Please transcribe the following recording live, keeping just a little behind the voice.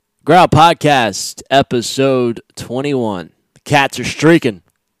Growl Podcast, episode 21. The Cats are streaking.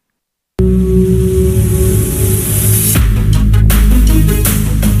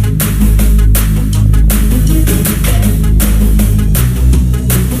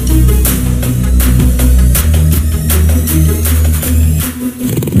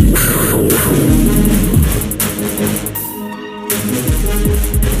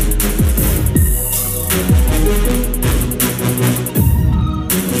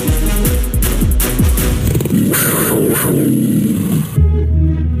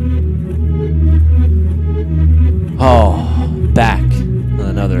 Oh, back on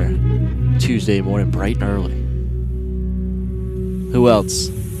another Tuesday morning, bright and early. Who else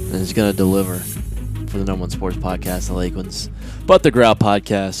is going to deliver for the #1 sports podcast, the Lakelands, but the Growl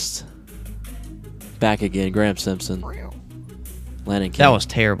Podcast? Back again, Graeme Simpson, Landon King. That was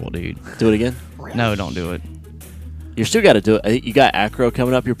terrible, dude. Do it again? No, don't do it. You still got to do it. You got acro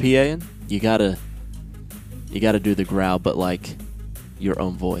coming up, your PAing. You got to do the growl, but like your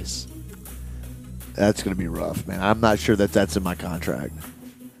own voice. That's going to be rough, man. I'm not sure that's in my contract.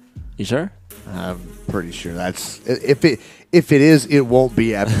 You sure? I'm pretty sure that's if it is, it won't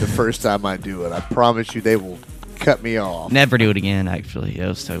be after the first time I do it. I promise you, they will cut me off. Never do it again. Actually, it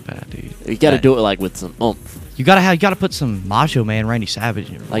was so bad, dude. You got to do it like with some oomph. You gotta put some Macho Man Randy Savage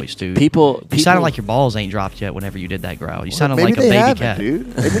in your voice, dude. People You sounded like your balls ain't dropped yet whenever you did that growl. You sounded like a maybe they baby haven't, cat, dude.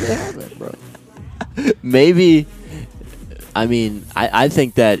 Maybe they haven't, bro. Maybe. I mean, I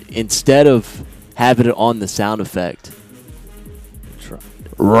think that instead of having it on the sound effect.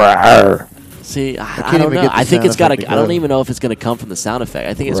 See, I don't know. I think it's got to. I don't even know if it's going to come from the sound effect.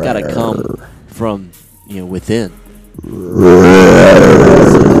 I think it's got to come from within.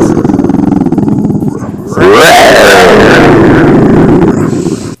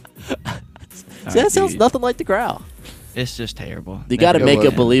 See, that sounds nothing like the growl. It's just terrible. You got to make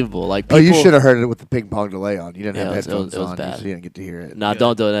it believable. Like people, you should have heard it with the ping pong delay on. You didn't have headphones it was on, bad. so you didn't get to hear it. No,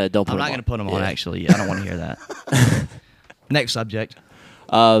 don't do that. Don't put I'm them not on. gonna put them on. Actually, I don't want to hear that. Next subject.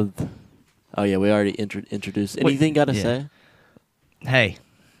 Oh yeah, we already introduced. Anything got to say? Hey,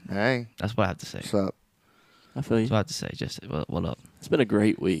 That's what I have to say. What's up? I feel you. That's what I have to say. Just what up? It's been a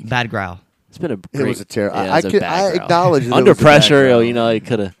great week. Bad growl. It's been a great. It was a terrible. Yeah, I it was a bad growl. acknowledge that Under it was a bad pressure. growl. He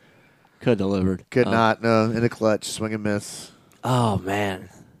could have delivered. Could not. No, in the clutch, swing and miss. Oh man.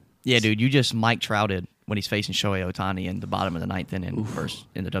 Yeah, dude, you just Mike Trouted when he's facing Shohei Ohtani in the bottom of the ninth inning first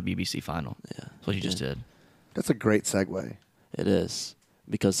in the WBC final. Yeah, that's what you just did. That's a great segue. It is.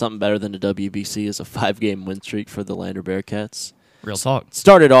 Because something better than the WBC is a 5-game win streak for the Lander Bearcats. Real talk.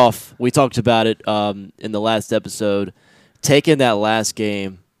 Started off, we talked about it in the last episode, taking that last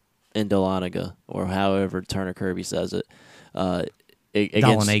game in Dahlonega, or however Turner Kirby says it.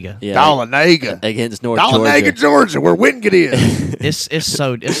 Dahlonega. Yeah, Dahlonega. Against North Georgia. Georgia, where Wingate is. It's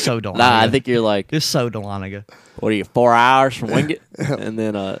so Dahlonega. Nah, I think you're like, it's so Dahlonega. what are you, 4 hours from Wingate? And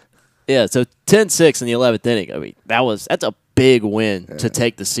then, so 10-6 in the 11th inning. I mean, that's a big win to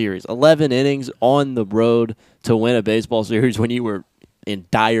take the series. 11 innings on the road to win a baseball series when you were in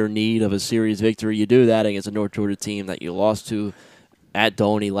dire need of a series victory. You do that against a North Georgia team that you lost to at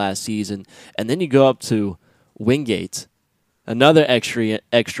Doney last season. And then you go up to Wingate, another extra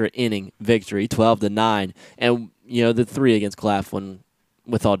inning victory, 12-9. And, the 3 against Claflin,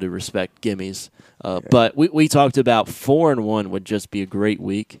 with all due respect, gimmies. But we talked about 4-1 would just be a great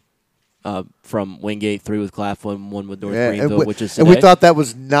week. From Wingate, 3 with Claflin, 1 with North Greenville, which is today. And we thought that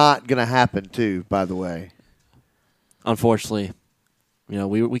was not going to happen, too, by the way. Unfortunately,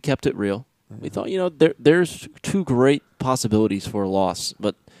 we kept it real. We thought, there's 2 great possibilities for a loss,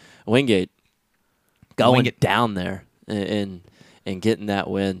 but Wingate going down there and getting that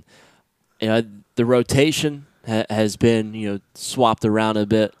win. The rotation has been, swapped around a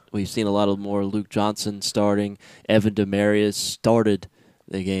bit. We've seen a lot more Luke Johnson starting. Evan Demarius started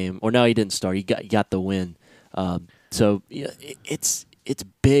the game, or no, he didn't start. He got the win. So it's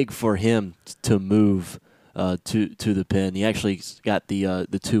big for him to move to the pen. He actually got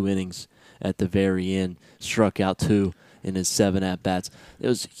the 2 innings at the very end. Struck out 2 in his 7 at bats. It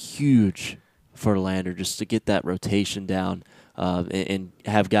was huge for Lander just to get that rotation down and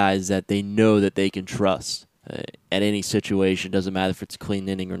have guys that they know that they can trust. At any situation, doesn't matter if it's a clean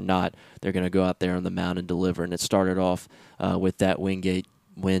inning or not, they're going to go out there on the mound and deliver. And it started off with that Wingate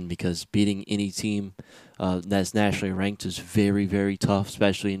win, because beating any team that's nationally ranked is very, very tough,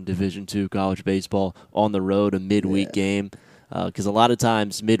 especially in Division II college baseball on the road, a midweek game. Because a lot of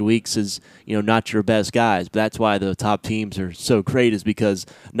times midweeks is not your best guys, but that's why the top teams are so great, is because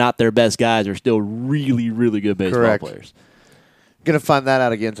not their best guys are still really, really good baseball players. Going to find that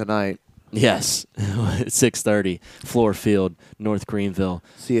out again tonight. Yes, 6:30, Floor Field, North Greenville.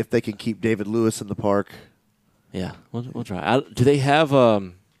 See if they can keep David Lewis in the park. Yeah, we'll try. Do they have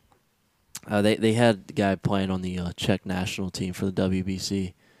they had the guy playing on the Czech national team for the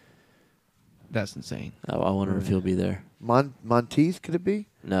WBC. That's insane. I wonder if he'll be there. Monteith, could it be?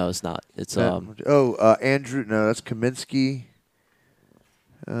 No, it's not. It's Andrew. No, that's Kaminsky.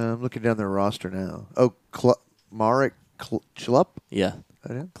 I'm looking down their roster now. Oh, Marek Chlup. Yeah,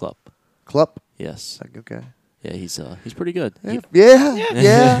 Oh, Klupp. Klupp. Yes. Okay. Yeah, he's pretty good.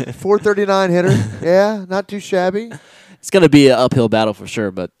 Yeah. 439 hitter. Yeah, not too shabby. It's gonna be an uphill battle for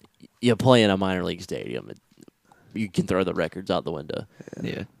sure, but you play in a minor league stadium, you can throw the records out the window.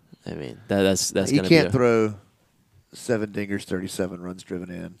 Yeah. I mean that's You gonna can't throw 7 dingers, 37 runs driven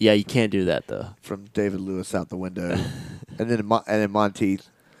in. Yeah, you can't do that though. From David Lewis out the window, and then Monteith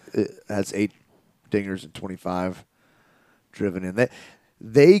has 8 dingers and 25 driven in.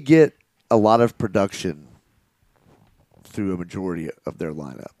 They get a lot of production through a majority of their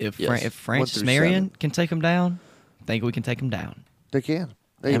lineup. If Yes. if Francis Marion can take him down, I think we can take him down. They can.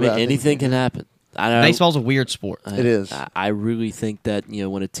 I mean, anything can happen. I know, Baseball's a weird sport. It is. I really think that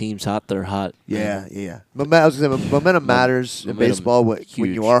when a team's hot, they're hot. Yeah. I was gonna say, momentum matters in baseball when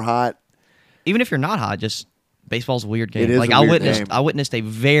you are hot. Even if you're not hot, just baseball's a weird game. It is like a weird game. I witnessed a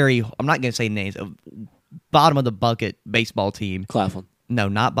very I'm not gonna say names, a bottom of the bucket baseball team. Claflin. No,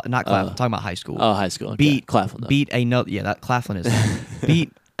 not Claflin. I'm talking about high school. Oh, high school. Okay. Beat Claflin. Though. Beat that Claflin is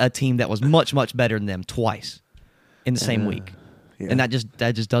beat a team that was much better than them twice in the same week, and that just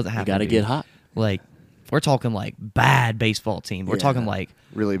doesn't happen. You got to get hot. Like we're talking like bad baseball team. We're talking like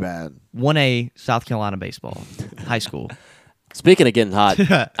really bad 1A South Carolina baseball, high school. Speaking of getting hot,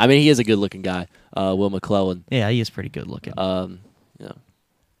 I mean he is a good looking guy, Will McClellan. Yeah, he is pretty good looking.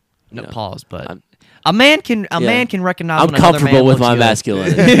 No pause, but a man can recognize. I'm when another comfortable man with looks my good.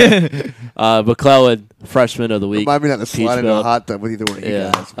 masculinity. McClellan, freshman of the week. Remind me not to Peach slide into a Belt. hot tub with either one of you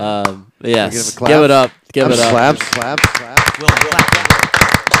Yeah. guys. Yes. Give Give it up. Give it up. Claps. Will McClellan.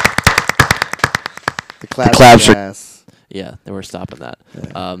 The claps. claps are- Yes. Yeah, they were stopping that.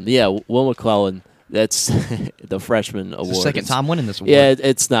 Will McClellan. That's the freshman award. It's the second time winning this award. Yeah,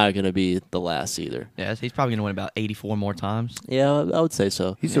 it's not going to be the last either. Yeah, he's probably going to win about 84 more times. Yeah, I would say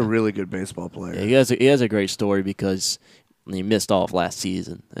so. He's a really good baseball player. Yeah, he has a great story because he missed off last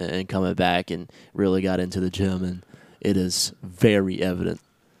season and coming back and really got into the gym, and it is very evident.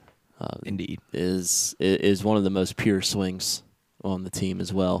 Indeed. Is one of the most pure swings on the team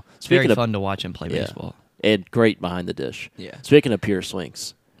as well. It's very fun to watch him play Yeah. baseball. And great behind the dish. Yeah. Speaking of pure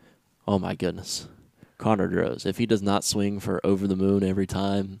swings, oh my goodness. Connor Droz, if he does not swing for over the moon every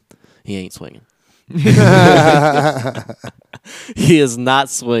time, he ain't swinging. He is not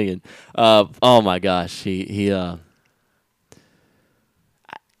swinging. Oh my gosh, he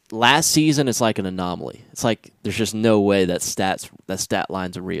last season it's like an anomaly. It's like there's just no way that stat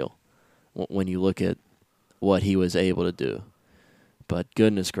lines are real when you look at what he was able to do. But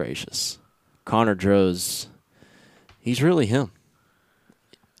goodness gracious, Connor Droz, he's really him.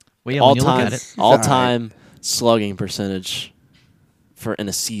 Well, yeah, when you look at it. All-time slugging percentage in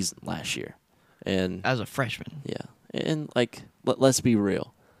a season last year, and As a freshman. yeah, and like let's be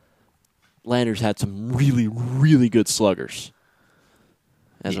real, Landers had some really, really good sluggers.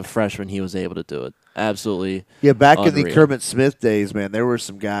 As a freshman, he was able to do it. Absolutely. Yeah, back in the unreal. Kermit Smith days, man, there were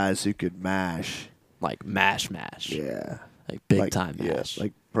some guys who could mash. Like mash, Yeah. like big time mash, Yeah,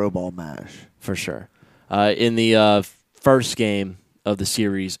 like pro ball mash. for sure. In the first game of the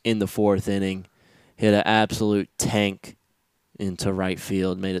series, in the fourth inning, hit an absolute tank into right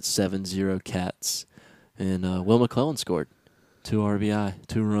field, made it 7-0 Cats. And Will McClellan scored 2 RBI,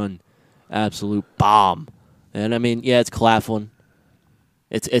 2-run, absolute bomb. And I mean, yeah, it's Claflin.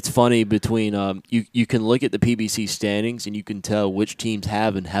 It's funny between you can look at the PBC standings and you can tell which teams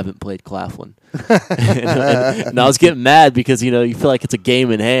have and haven't played Claflin. and I was getting mad because you feel like it's a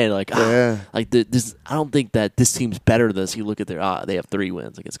game in hand. Like this, I don't think that this team's better than us. You look at they have 3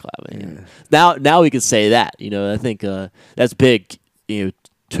 wins against Claflin. Yeah. Now we can say that. I think that's big.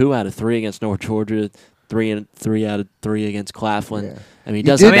 2 out of 3 against North Georgia. 3 out of 3 against Claflin. Yeah. I mean, it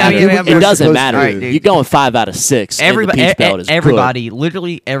doesn't matter. It doesn't matter. Right, You're going 5 out of 6. Everybody,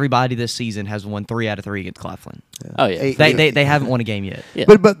 literally everybody this season has won 3 out of 3 against Claflin. Yeah. Oh yeah, They haven't won a game yet. Yeah.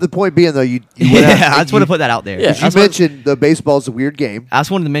 But the point being though, you went Yeah, out, I just want to put that out there. Yeah. you mentioned the baseball's a weird game. I just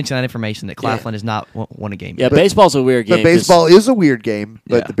wanted to mention that information that Claflin has not won a game Yeah, yet. baseball's a weird game. But baseball is a weird game.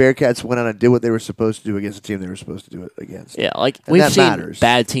 But Yeah. the Bearcats went out and did what they were supposed to do against the team they were supposed to do it against. Yeah, like And we've that seen matters.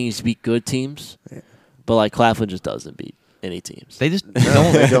 bad teams beat good teams, but like Claflin just doesn't beat any teams. They just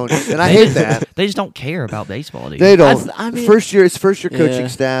No, they don't. And I hate that. They just don't care about baseball. Do you? They don't. I mean, It's first year coaching Yeah.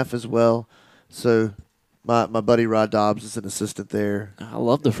 staff as well. So my buddy Rod Dobbs is an assistant there. I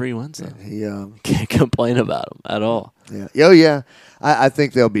love the free wins, though. He Can't complain about them at all. yeah. Oh yeah. I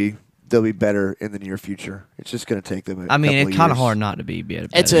think they'll be better in the near future. It's just going to take them. I mean, it's kind of years. hard not to be better.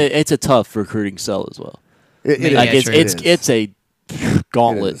 It's a tough recruiting sell as well. It Like is. it's a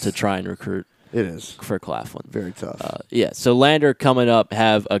gauntlet It is. to try and recruit It is for Claflin. very tough. Yeah, so Lander coming up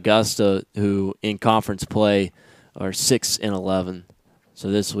have Augusta, who in conference play are 6-11. So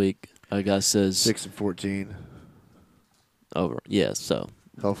this week Augusta's 6-14. over. Yeah, so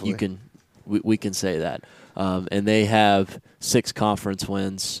Hopefully, we can say that, and they have 6 conference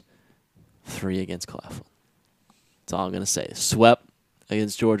wins, 3 against Claflin. That's all I'm gonna say. Swept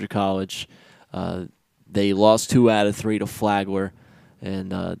against Georgia College. They lost 2 out of 3 to Flagler,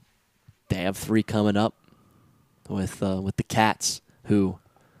 and they have 3 coming up with the Cats, who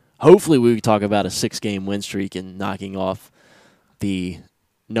hopefully we can talk about a 6-game win streak and knocking off the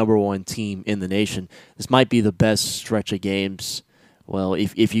number 1 team in the nation. This might be the best stretch of games. Well,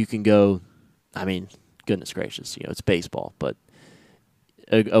 if you can go, I mean, goodness gracious, it's baseball, but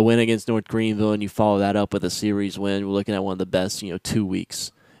a win against North Greenville and you follow that up with a series win, we're looking at one of the best 2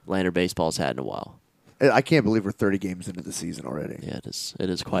 weeks Lander baseball's had in a while. I can't believe we're 30 games into the season already. Yeah, it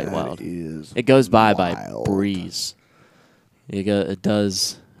is quite That wild. is It goes by wild. breeze. It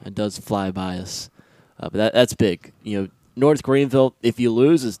does fly by us, but that's big. North Greenville, if you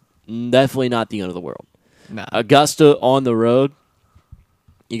lose, is definitely not the end of the world. Nah, Augusta on the road,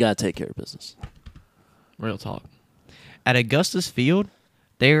 you got to take care of business. real talk. At Augusta's Field,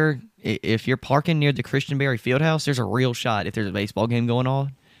 if you're parking near the Christian Berry Fieldhouse, there's a real shot. If there's a baseball game going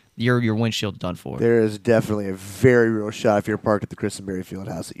on, your windshield's done for. There is definitely a very real shot if you're parked at the Christenberry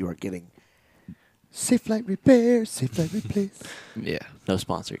Fieldhouse that you are getting safe light repair, safe light replace. Yeah, No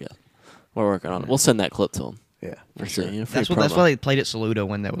sponsor yet. We're working on it. We'll send that clip to them. Yeah, For sure. free that's promo. why they played at Saluda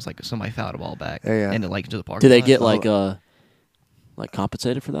when there was like somebody fouled a ball back Yeah. into the park. Did they get like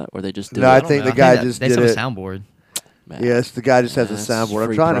compensated for that, or they just did No, it? I think the guy just they did have it. a soundboard. Man, Yes, the guy just has a That's soundboard. I'm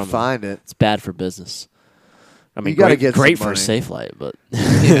free trying promo. to find it. It's bad for business. I mean, You gotta great, get great some for money. Safe Light, but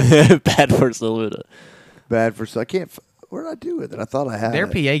bad for Saluda. Bad for I can't. What did I do with it? I thought I had Their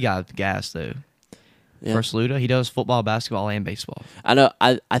it. PA got gas though. Yeah. For Saluda, he does football, basketball, and baseball. I know.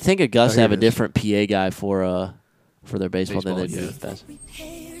 I think Augusta here have a it is. different PA guy for their baseball than they Baseball, do yeah. with basketball.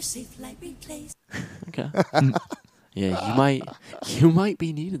 Repair, safe light replace. Okay. Yeah, you might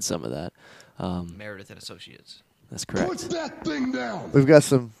be needing some of that. Meredith and Associates. That's correct. Put that thing down. We got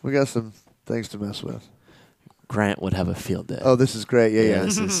some things to mess with. Grant would have a field day. Oh, this is great. Yeah,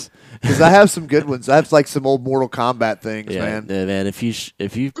 This yeah. is Because I have some good ones. I have like some old Mortal Kombat things, man. yeah, man. If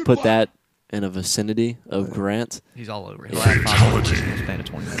you put that in a vicinity of Grant, He's all over. He'll have 5 minutes in the span of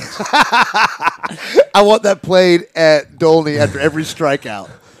 20 minutes. I want that played at Dolney after every strikeout.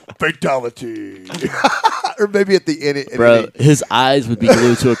 Fatality. Or maybe at the end. bro, his eyes would be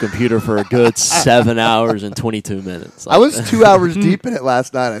glued to a computer for a good 7 hours and 22 minutes. I was 2 hours deep in it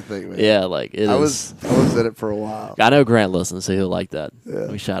last night, I think. Man. yeah, like it I is. was in it for a while. I know Grant listens, so he'll like that. Yeah.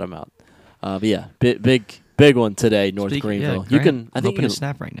 We shout him out. But yeah, big one today, North Greenville. You can. I I'm think you opening can.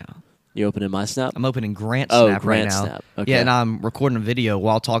 Snap right now. You opening my snap? I'm opening Grant Oh, Snap Grant right now. Snap. Okay. Yeah, and I'm recording a video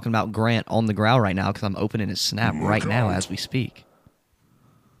while talking about Grant on the Growl right now because I'm opening his Snap right now as we speak.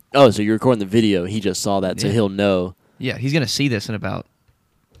 Oh, so you're recording the video. He just saw that, so Yeah. he'll know. Yeah, he's gonna see this in about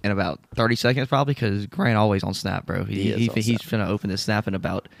 30 seconds probably because Grant always on Snap, bro. He is on He's Snap. gonna open this Snap in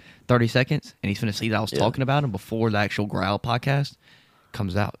about 30 seconds, and he's gonna see that I was Yeah. talking about him before the actual Growl podcast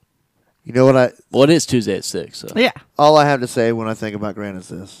comes out. You know what Well, it is Tuesday at 6. So. Yeah, all I have to say when I think about Grant is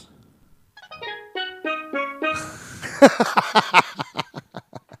this.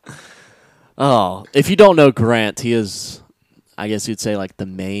 Oh, if you don't know Grant, he is, I guess you'd say, like the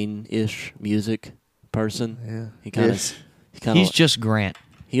main-ish music person. Yeah. He kind Ish. of, he kind he's of, just Grant.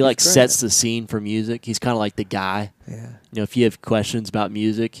 he like Grant. sets the scene for music. He's kind of like the guy. Yeah. If you have questions about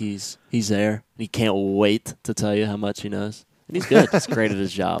music, he's there. He can't wait to tell you how much he knows, and he's good. He's great at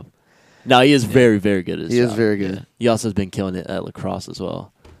his job. No, he is very, very good at his He job. is very good. Yeah. He also has been killing it at lacrosse as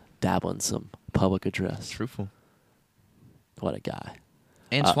well, dabbling some public address. Truthful. What a guy.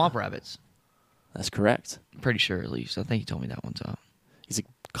 And Swamp Rabbits. That's correct. Pretty sure, at least. I think he told me that one time. He's a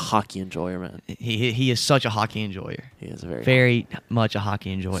hockey enjoyer, man. He is such a hockey enjoyer. He is very. Very much a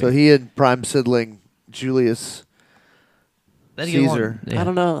hockey enjoyer. So he and prime sibling Julius That'd get Caesar. one. Yeah. I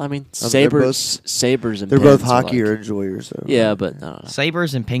don't know. I mean, they're sabers and They're both Pens are hockey like- or enjoyers. So. Yeah, but I don't know.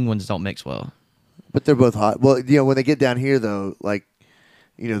 Sabres and Penguins don't mix well. But they're both hot. Well, when they get down here, though, like,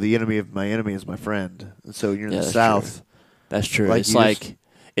 the enemy of my enemy is my friend. And so you're in Yeah, the that's South. That's true. Like,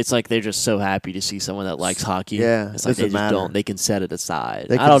 It's like they're just so happy to see someone that likes hockey. Yeah, It's like they doesn't just matter. don't. They can set it aside.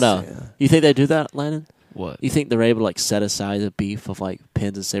 They I don't can know. s- yeah. You think they do that, Landon? What? You think they're able to like set aside the beef of like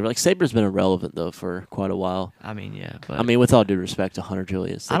Pins and Saber? Like Saber's been irrelevant though for quite a while. I mean, yeah, but I mean, with all due respect to Hunter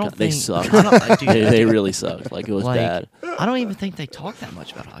Julius, I don't they think suck. I don't, dude, they really sucked. Like it was like, bad. I don't even think they talk that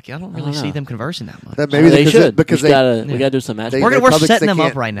much about hockey. I don't really don't see know. them conversing that much. That maybe they because should because we they gotta do some match. they- We're probably setting them up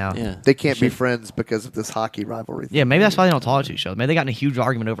can't- right now. Yeah, they can't be should. friends because of this hockey rivalry. Yeah, maybe that's why they don't talk to each other. Maybe they got in a huge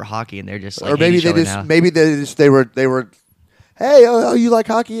argument over hockey, and they're just like, Or maybe hate each they other just now. they were. Hey, you like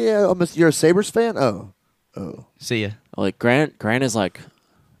hockey? Yeah, you're a Sabres fan. Oh. See ya. Like Grant is like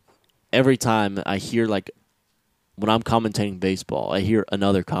every time I hear like when I'm commentating baseball, I hear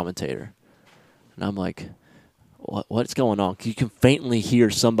another commentator, and I'm like, what's going on? 'Cause you can faintly hear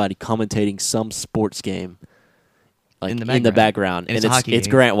somebody commentating some sports game. Like In the background. and And it's a hockey it's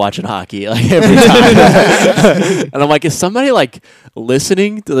game. Grant watching hockey like every time, and I'm like, is somebody like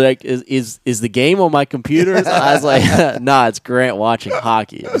listening to like is the game on my computer? I was like, nah, it's Grant watching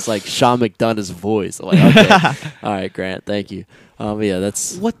hockey. It's like Sean McDonough's voice. I'm like, okay, all right, Grant, thank you. Yeah,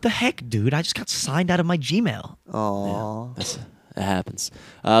 that's What the heck, dude? I just got signed out of my Gmail. Oh. it happens.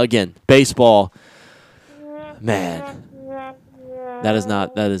 Again, baseball, man, that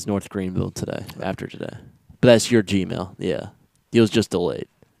is North Greenville today after today. But that's your Gmail. Yeah. It was just delayed.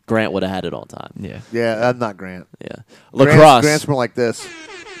 Grant would have had it on time. Yeah. Yeah, I'm not Grant. Yeah. Lacrosse. Grant's more like this.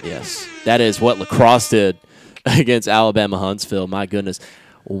 Yes. That is what lacrosse did against Alabama Huntsville. My goodness.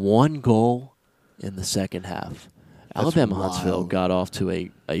 1 goal in the second half. Alabama Huntsville wild. got off to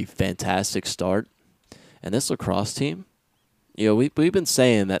a fantastic start. And this lacrosse team, you know, we've been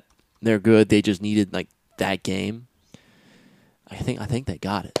saying that they're good. They just needed like that game. I think they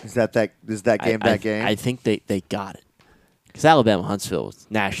got it. Is that game? I think they got it. Because Alabama Huntsville was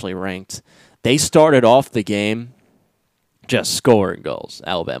nationally ranked. They started off the game just scoring goals.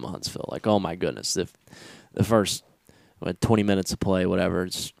 Alabama Huntsville, like, oh my goodness, if the first 20 minutes of play, whatever,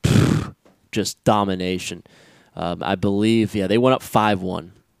 it's just domination. I believe, they went up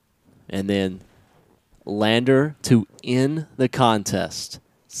 5-1, and then Lander to end the contest,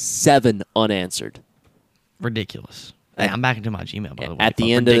 7 unanswered. Ridiculous. Hey, I'm back into my Gmail, by the way. At the but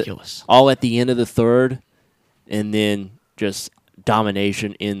end ridiculous. all at the end of the third, and then just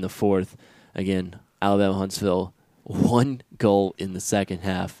domination in the fourth. Again, Alabama Huntsville, 1 goal in the second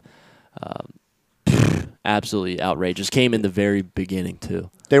half. Absolutely outrageous. Came in the very beginning too.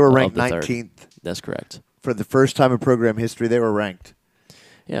 They were of ranked the third. 19th That's correct. for the first time in program history. They were ranked,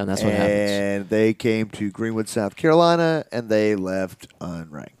 Yeah, and that's what happens. and they came to Greenwood, South Carolina, and they left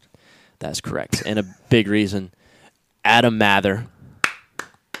unranked. That's correct. And a big reason, Adam Mather.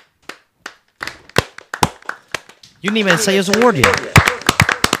 You didn't even say his award yet.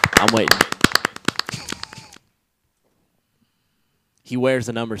 I'm waiting. He wears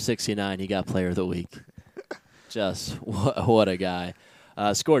the number 69. He got Player of the Week. Just what a guy.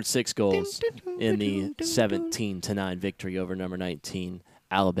 Scored 6 goals in the 17-9 victory over number 19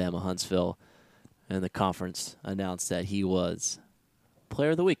 Alabama Huntsville, and the conference announced that he was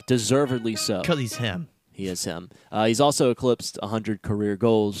Player of the Week, deservedly so. Because he's him. He is him. He's also eclipsed 100 career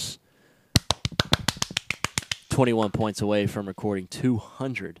goals. 21 points away from recording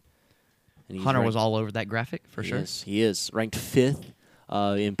 200. And he's Hunter ranked- was all over that graphic, for sure. Yes, he is ranked 5th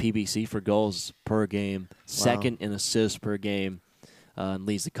in PBC for goals per game, 2nd in assists per game, and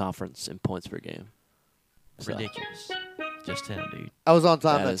leads the conference in points per game. So, Ridiculous. Just him, dude. I was on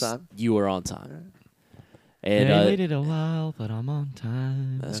time that is- time. You were on time. And Yeah, I waited a while, but I'm on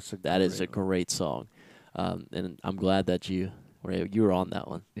time. that is a great song. And I'm glad that you were on that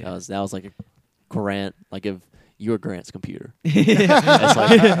one. Yeah. That was like a Grant, like if you were Grant's computer.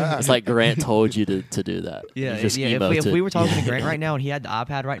 it's like Grant told you to do that. Yeah, You just if emoted. we were talking to Grant right now and he had the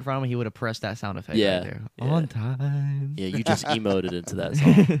iPad right in front of him, he would have pressed that sound effect Yeah, right there. yeah. On time. Yeah, you just emoted into that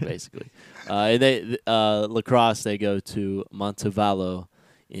song, basically. And they lacrosse, they go to Montevallo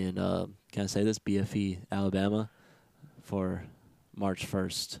in, can I say this, BFE, Alabama, for March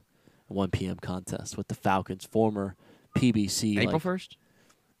 1st, 1 p.m. contest with the Falcons, former PBC. April 1st?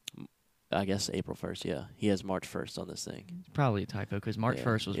 I guess April 1st, yeah. He has March 1st on this thing. Probably a typo because March Yeah,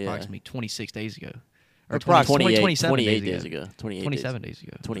 1st was yeah. approximately 26 days ago. Or Approximately 27 28 days days ago. 28 27 days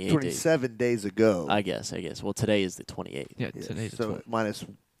ago. 28 days. 27 days ago. I guess. Well, today is the 28th. Yeah, Yes, today's so minus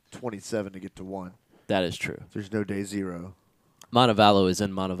 27 to get to 1. That is true. There's no day 0. Montevallo is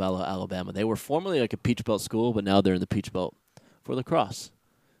in Montevallo, Alabama. They were formerly like a Peach Belt school, but now they're in the Peach Belt for lacrosse.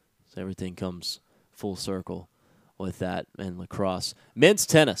 So everything comes full circle with that and lacrosse. Men's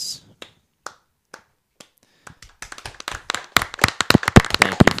tennis.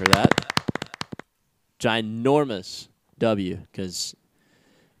 Thank you for that. Ginormous W, because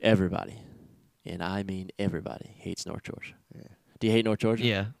everybody, and I mean everybody, hates North Georgia. Yeah. Do you hate North Georgia?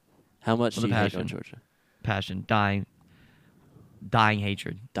 Yeah. How much With do you a hate passion. North Georgia? Passion. Dying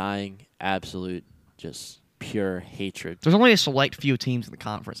hatred. Dying, absolute, just pure hatred. There's only a select few teams in the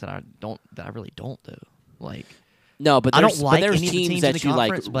conference that I really don't though. Like No, but I don't there's, like but there's any of the teams teams in that the you like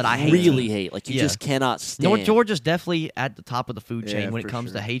conference, but I hate really them. hate. Like you Yeah. just cannot stand. North Georgia's definitely at the top of the food chain Yeah, when it for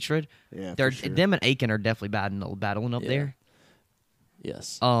comes to sure. hatred. Yeah, They're for sure. them and Aiken are definitely battling up Yeah. there.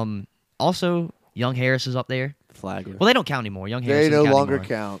 Yes. Also Young Harris is up there. Flagler. Well, they don't count anymore. Young Harris They no doesn't count longer anymore.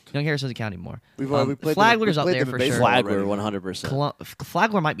 count. Young Harris doesn't count anymore. We played Flagler's them, up there for sure. Flagler, already. 100%.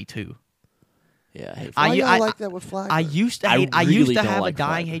 Flagler might be 2. Yeah, I hate Why I- y'all I- like that with Flagler? I used to I hate. I really used to don't have like a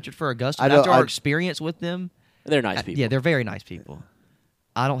dying Flagler. hatred for Augusta. I But don't- after our I- experience with them, They're nice people. yeah, they're very nice people.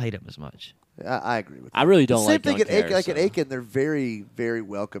 I don't hate them as much. I agree with that. I really don't Same like thing Young at Aiken. Harris, Like at though. Aiken, they're very, very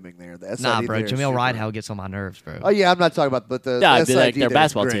welcoming there. The SID Nah, bro. there is Jamil super- Ridehouse gets on my nerves, bro. Oh yeah, I'm not talking about, but the Yeah, SID like their there is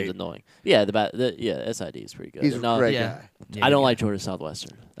basketball great. team's annoying. Yeah, SID is pretty good. He's a No, great yeah. guy. Yeah, I don't yeah. like Georgia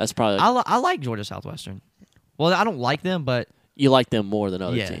Southwestern. That's probably I like Georgia Southwestern. Well, I don't like them, but you like them more than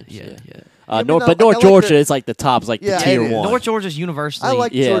other yeah, teams. yeah. Yeah, but North, no, but I North like Georgia their- is like the top, like Yeah, the tier it is. one. North Georgia's universally. I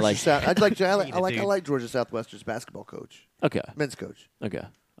like Yeah, Georgia like- South. I Dude. like Georgia Southwestern's basketball coach, Okay, men's coach. okay,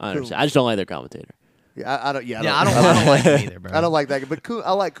 I understand. I just don't like their commentator. Yeah, I don't. Yeah, Yeah, I don't like them either, bro. I don't like that, but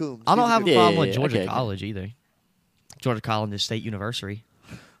I like Coombs. I don't He's have a good- problem yeah, with yeah, Georgia okay. College either. Georgia College is State University.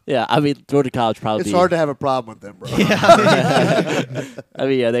 Yeah, I mean Georgia College probably. It's hard to have a problem with them, bro. I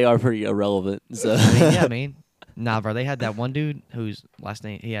mean, yeah, they are pretty irrelevant. So I mean, nah, bro. They had that one dude whose last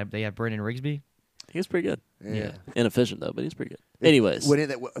name they had Brendan Rigsby. he was pretty good. Yeah. Inefficient though, but he's pretty good. Anyways,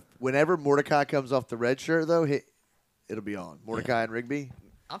 Whenever Mordecai comes off the red shirt, though, it'll be on. Mordecai and Rigby.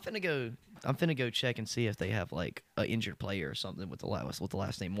 I'm finna go check and see if they have like an injured player or something with the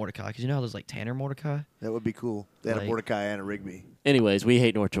last name Mordecai. Because you know how there's like Tanner Mordecai. That would be cool. They had a Like- Mordecai and a Rigby. anyways, we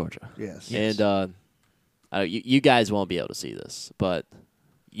hate North Georgia. Yes. And you guys won't be able to see this, but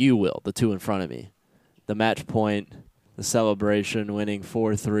you will. The two in front of me, the match point, the celebration, winning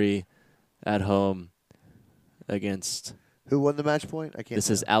 4-3 at home against. Who won the match point? I can't. This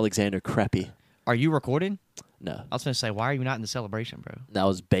is tell. Alexander Kreppy. Are you recording? No, I was gonna say, why are you not in the celebration, bro? that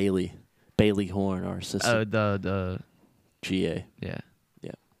was Bailey Horn, our assistant The GA, yeah.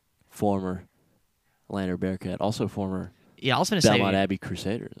 former Lander Bearcat, also former Yeah, I was gonna Belmont say. Abbey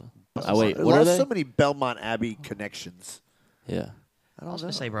Crusaders. I Wait, lost what are they? so many Belmont Abbey connections. Yeah. I I was don't gonna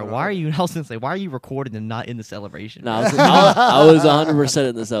know. say, bro, why are you recording and not in the celebration? No, I was 100%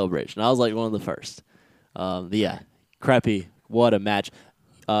 in the celebration. I was like one of the first. But yeah, Kreppy, what a match.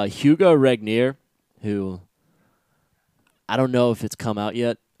 Hugo Regnier, who I don't know if it's come out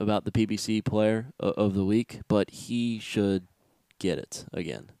yet about the PBC player of the week, but he should get it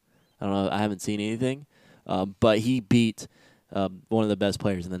again. I don't know. I haven't seen anything, but he beat one of the best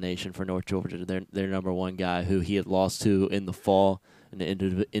players in the nation for North Georgia. Their number one guy, who he had lost to in the fall in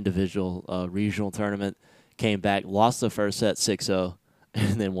the individual regional tournament, came back, lost the first set 6-0,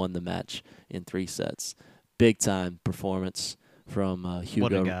 and then won the match in 3 sets. Big time performance from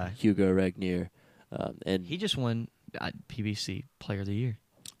Hugo guy. Regnier, and He just won PBC Player of the Year.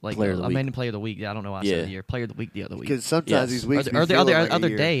 Like Player of the I week. mean, Player of the Week. I don't know why I Yeah. said the year. Player of the Week the other week. Because sometimes Yes. these Or weeks the, we or the feel other like a other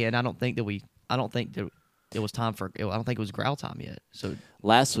year. day, and I don't think that it was time for. I don't think it was Growl time yet. So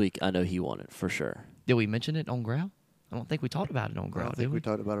last week I know he won it for sure. did we mention it on Growl? I don't think we talked about it on I Growl, don't did think we? we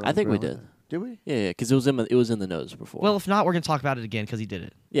talked about it. I on think we Growl. did. Did we? Yeah, because it was in the nose before. Well, if not, we're gonna talk about it again because he did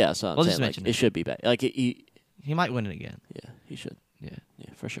it. yeah, so I'm we'll saying just like, mention it it. should be back. Like he He might win it again. he should. Yeah.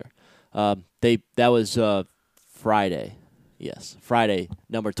 Yeah, for sure. That was Friday. Yes, Friday.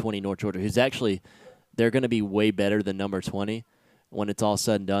 Number 20 North Georgia, who's actually they're going to be way better than number 20 when it's all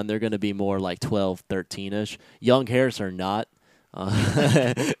said and done. They're going to be more like 12, 13ish. Young Harris are not.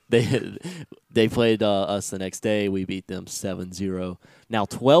 They played us the next day. We beat them 7-0. Now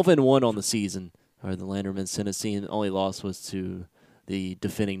 12-1 on the season. Or the Landerman's Tennessee, and the only loss was to the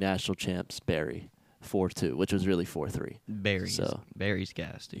defending national champs Barry, 4-2, which was really 4-3. Barry's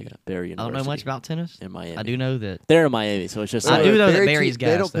gas, dude. Yeah, Barry I don't know University much about tennis. in Miami. I do know that. They're in Miami, so it's just I like do know that Barry Barry's They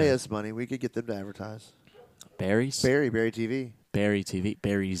gas, don't pay though. us money. We could get them to advertise. Barry's Barry TV. Barry TV,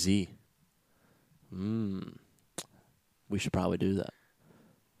 Barry Z. We should probably do that.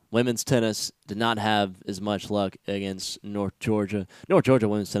 Women's tennis did not have as much luck against North Georgia. North Georgia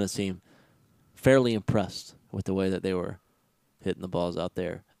women's tennis team, fairly impressed with the way that they were hitting the balls out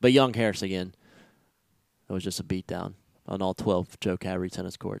there. But Young Harris, again, it was just a beatdown on all 12 Joe Cavalry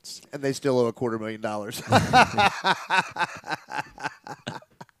tennis courts. And they still owe $250,000.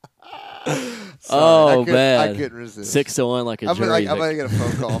 Oh, I man. couldn't resist. 6-1 like a I'm jury. gonna get a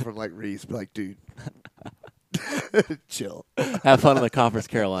phone call from like Reese, be like, dude, Chill. Have fun in the Conference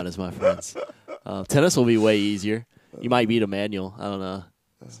Carolinas, my friends. Tennis will be way easier. You might beat Emmanuel. I don't know.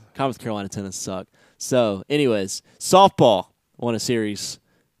 Conference Carolina tennis suck. So, anyways, softball won a series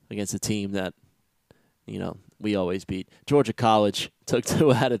against a team that, we always beat. Georgia College took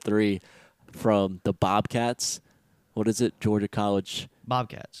 2 out of 3 from the Bobcats. What is it? Georgia College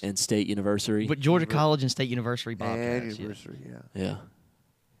Bobcats. and State University. But Georgia College and State University Bobcats. And University, Yeah.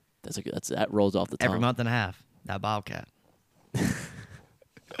 That rolls off the tongue. Every month and a half, that Bobcat.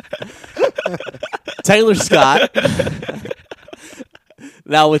 Taylor Scott.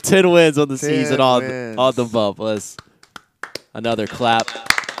 Now with 10 wins on the season on the bump. Let's another clap.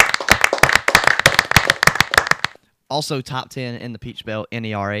 Also top 10 in the Peach Belt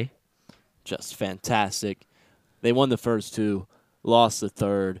NERA. Just fantastic. They won the first 2, lost the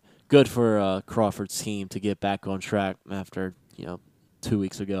third. Good for Crawford's team to get back on track after, 2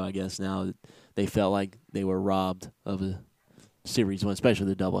 weeks ago, I guess now they felt like they were robbed of a series win, especially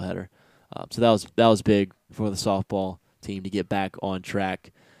the doubleheader. So that was big for the softball team to get back on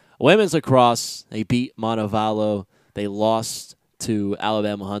track. Women's lacrosse, they beat Montevallo. They lost to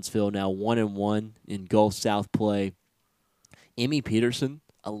Alabama Huntsville, now 1-1 in Gulf South play. Emmy Peterson,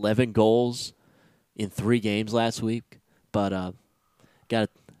 11 goals in 3 games last week, but got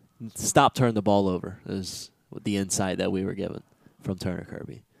to stop turning the ball over is the insight that we were given from Turner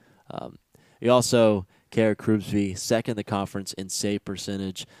Kirby. He also, Kara Krubsby, second in the conference in save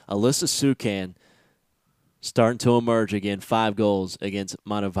percentage. Alyssa Sukan starting to emerge again, 5 goals against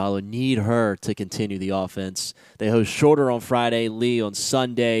Montevallo. Need her to continue the offense. They host Shorter on Friday, Lee on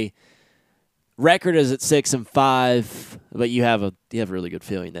Sunday. Record is at 6-5, but you have a really good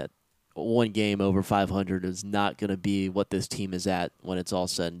feeling that one game over 500 is not going to be what this team is at when it's all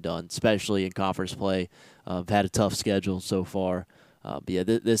said and done, especially in conference play. Had a tough schedule so far. But yeah,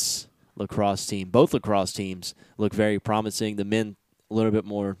 this lacrosse team, both lacrosse teams look very promising. The men a little bit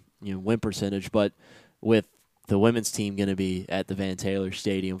more win percentage, but with the women's team going to be at the Van Taylor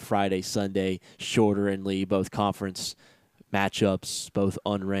Stadium Friday, Sunday, Shorter and Lee, both conference matchups, both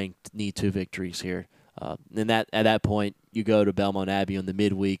unranked, need 2 victories here. And at that point, you go to Belmont Abbey on the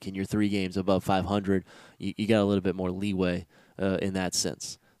midweek and you're 3 games above 500. You got a little bit more leeway in that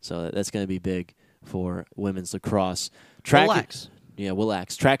sense. So that's going to be big for women's lacrosse. Relax.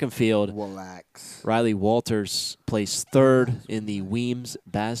 Willax. Track and field. Willax. Riley Walters placed 3rd in the Weems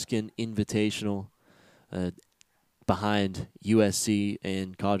Baskin Invitational behind USC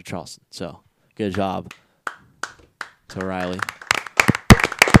and College of Charleston. So good job to Riley.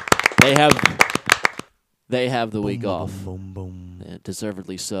 They have the week off.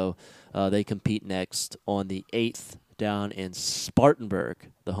 Deservedly so. They compete next on the 8th down in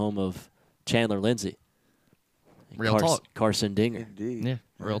Spartanburg, the home of Chandler Lindsay. Real talk. Carson Dinger. Indeed. Yeah,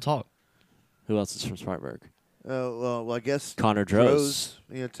 real talk. Who else is from Spartanburg? Well, I guess Connor Droz.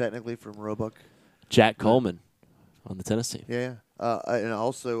 Technically from Roebuck. Jack Coleman on the tennis team. Yeah. And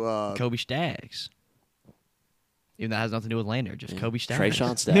also Kobe Staggs. Even though that has nothing to do with Lander, just Kobe Staggs.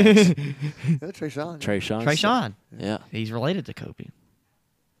 Trayshawn Staggs. Trayshawn. Trayshawn. Yeah. He's related to Kobe.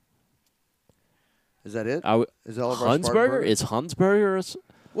 Is that it? Is that all of our Hunsberger? Spartanburg? Is Hunsberger?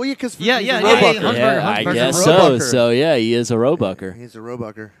 Well, because Yeah, he's yeah, a yeah, Roebucker. Hunsberger. I Hunsberger's guess a so. Roebucker. So yeah, he is a Roebucker. He's a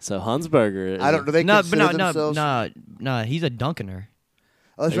Roebucker. So Hunsberger. I don't. Do they consider themselves? No. He's a Duncaner.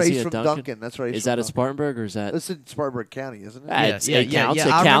 Oh, that's Is right. he He's a from Duncan? Duncan. That's right. Is that a Spartanburg or is that? It's in Spartanburg County, isn't it? It counts. It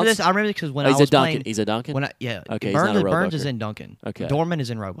I remember counts. this. I remember this because when I He's was a Duncan. playing. He's a Duncan. Okay, he's not a Burns is Roebucker. in Duncan. Okay. Dorman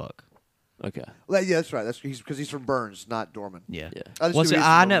is in Roebuck. Okay. Well, yeah, that's right. That's because he's from Burns, not Dorman. Yeah. Yeah. I just Well, knew see, he was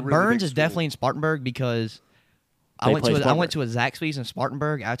I from a know really Burns big is school. definitely in Spartanburg because I They went play to Spartanburg. a Zaxby's in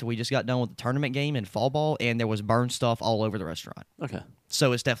Spartanburg after we just got done with the tournament game in fall ball, and there was Burns stuff all over the restaurant. Okay.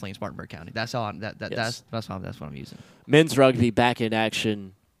 So it's definitely in Spartanburg County. That's all. Yes. That's what I'm using. Men's rugby back in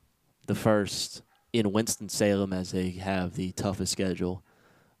action, the first in Winston-Salem as they have the toughest schedule.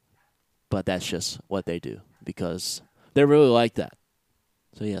 But that's just what they do because they're really like that.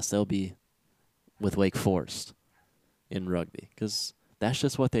 So, yes, they'll be with Wake Forest in rugby because that's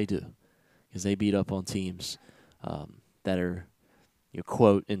just what they do because they beat up on teams that are,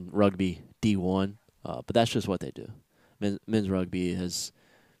 quote, in rugby D1. But that's just what they do. Men's rugby has,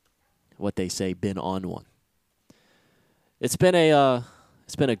 what they say, been on one. It's been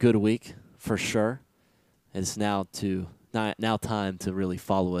a good week for sure. It's now time to really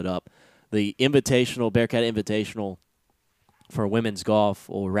follow it up. The Bearcat Invitational for women's golf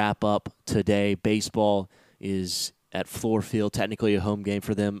will wrap up today. Baseball is at Floor Field, technically a home game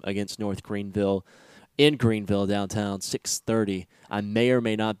for them against North Greenville in Greenville downtown, 6:30. I may or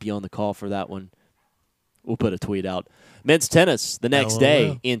may not be on the call for that one. we'll put a tweet out. Men's tennis the next day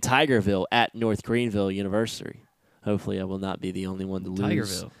LOL. in Tigerville at North Greenville University. Hopefully I will not be the only one to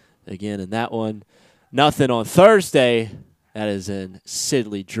lose Tigerville. again in that one. Nothing on Thursday. That is in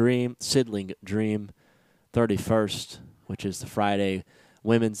Sidling Dream, 31st, which is the Friday.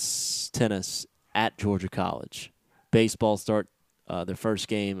 Women's tennis at Georgia College. Baseball start their first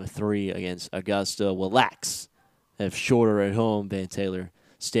game 3 against Augusta. Willax have shorter at home, Van Taylor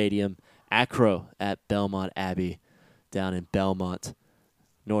Stadium. Acro at Belmont Abbey down in Belmont,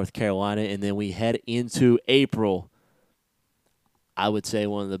 North Carolina. And then we head into April. I would say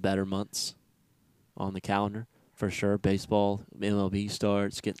one of the better months on the calendar for sure. Baseball, MLB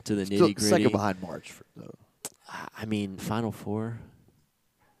starts, get to the nitty-gritty. Second behind March, though. I mean, Final Four,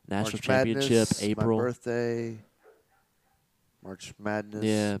 National March Championship, Madness, April. My birthday. March Madness.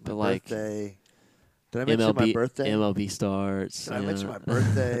 Yeah, but my like birthday. Did I mention my birthday? MLB starts. Did I mention my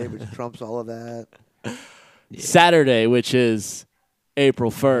birthday, which trumps all of that? Saturday, which is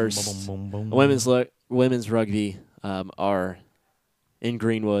April 1st. Boom, boom, boom, boom. Women's rugby are in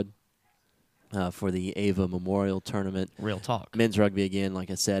Greenwood for the Ava Memorial Tournament. Real talk. Men's rugby again,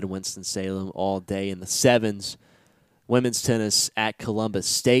 like I said, Winston-Salem all day in the 7s. Women's tennis at Columbus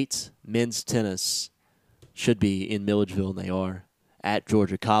State. Men's tennis should be in Milledgeville, and they are at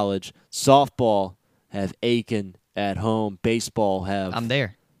Georgia College. Softball have Aiken at home. Baseball have I'm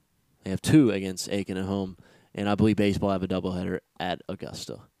there. They have 2 against Aiken at home, and I believe baseball have a doubleheader at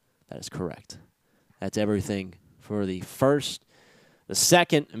Augusta. That is correct. That's everything for the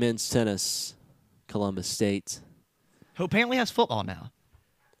second men's tennis, Columbus State. Who apparently has football now.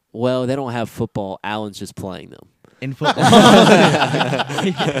 Well, they don't have football. Allen's just playing them. In football.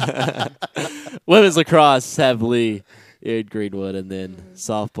 Women's lacrosse have Lee in Greenwood, and then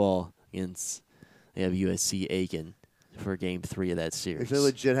softball against they have USC Aiken for Game 3 of that series. If they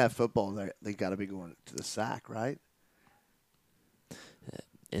legit have football, they got to be going to the SAC, right?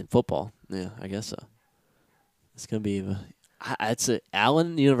 In football, yeah, I guess so. It's gonna be.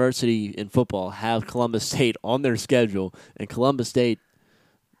 Allen University in football have Columbus State on their schedule, and Columbus State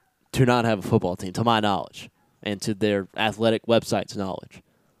do not have a football team, to my knowledge, and to their athletic website's knowledge.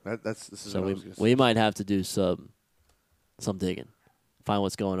 This is So what I was gonna say. we might have to do some digging, find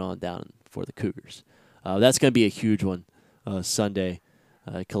what's going on down for the Cougars. That's going to be a huge one Sunday,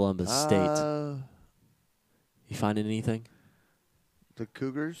 Columbus State. You finding anything? The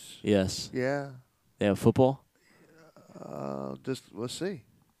Cougars? Yes. Yeah. They have football? Let's see.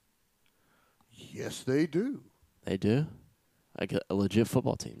 Yes, they do. They do? Like a legit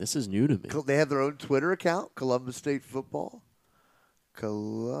football team. This is new to me. They have their own Twitter account, Columbus State Football.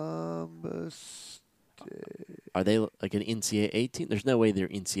 Columbus State. Are they like an NCAA team? There's no way they're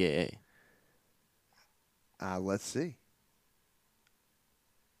NCAA. Let's see.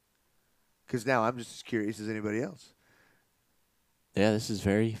 Because now I'm just as curious as anybody else. Yeah, this is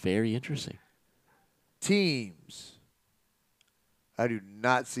very, very interesting. Teams. I do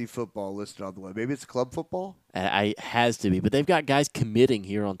not see football listed on the web. Maybe it's club football? It has to be. But they've got guys committing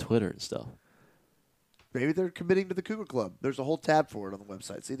here on Twitter and stuff. Maybe they're committing to the Cougar Club. There's a whole tab for it on the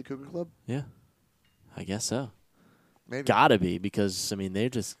website. See the Cougar Club? Yeah, I guess so. Maybe. Gotta be, because, I mean, they're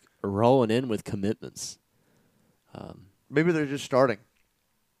just rolling in with commitments. Maybe they're just starting.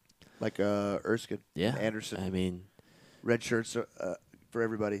 Like Erskine, Yeah. Anderson. I mean, Red shirts for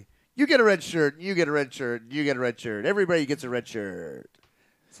everybody. You get a red shirt, you get a red shirt, you get a red shirt. Everybody gets a red shirt.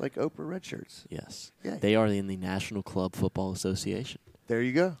 It's like Oprah red shirts. yes. Yeah. They are in the National Club Football Association. There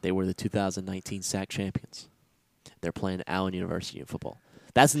you go. They were the 2019 SAC champions. They're playing Allen University in football.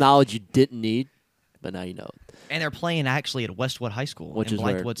 That's knowledge you didn't need, but now you know it. And they're playing actually at Westwood High School Which in is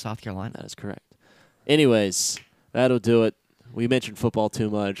where- Blythewood, South Carolina. That is correct. Anyways, that'll do it. We mentioned football too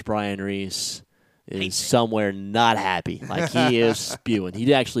much. Brian Reese is somewhere not happy. Like, he is spewing.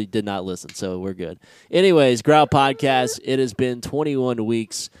 He actually did not listen, so we're good. Anyways, Growl Podcast, it has been 21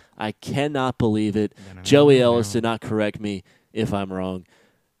 weeks. I cannot believe it. Joey Ellis did not correct me if I'm wrong.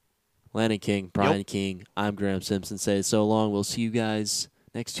 Landon King, Brian King, I'm Graeme Simpson. Say so long. We'll see you guys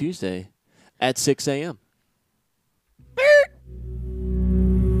next Tuesday at 6 a.m.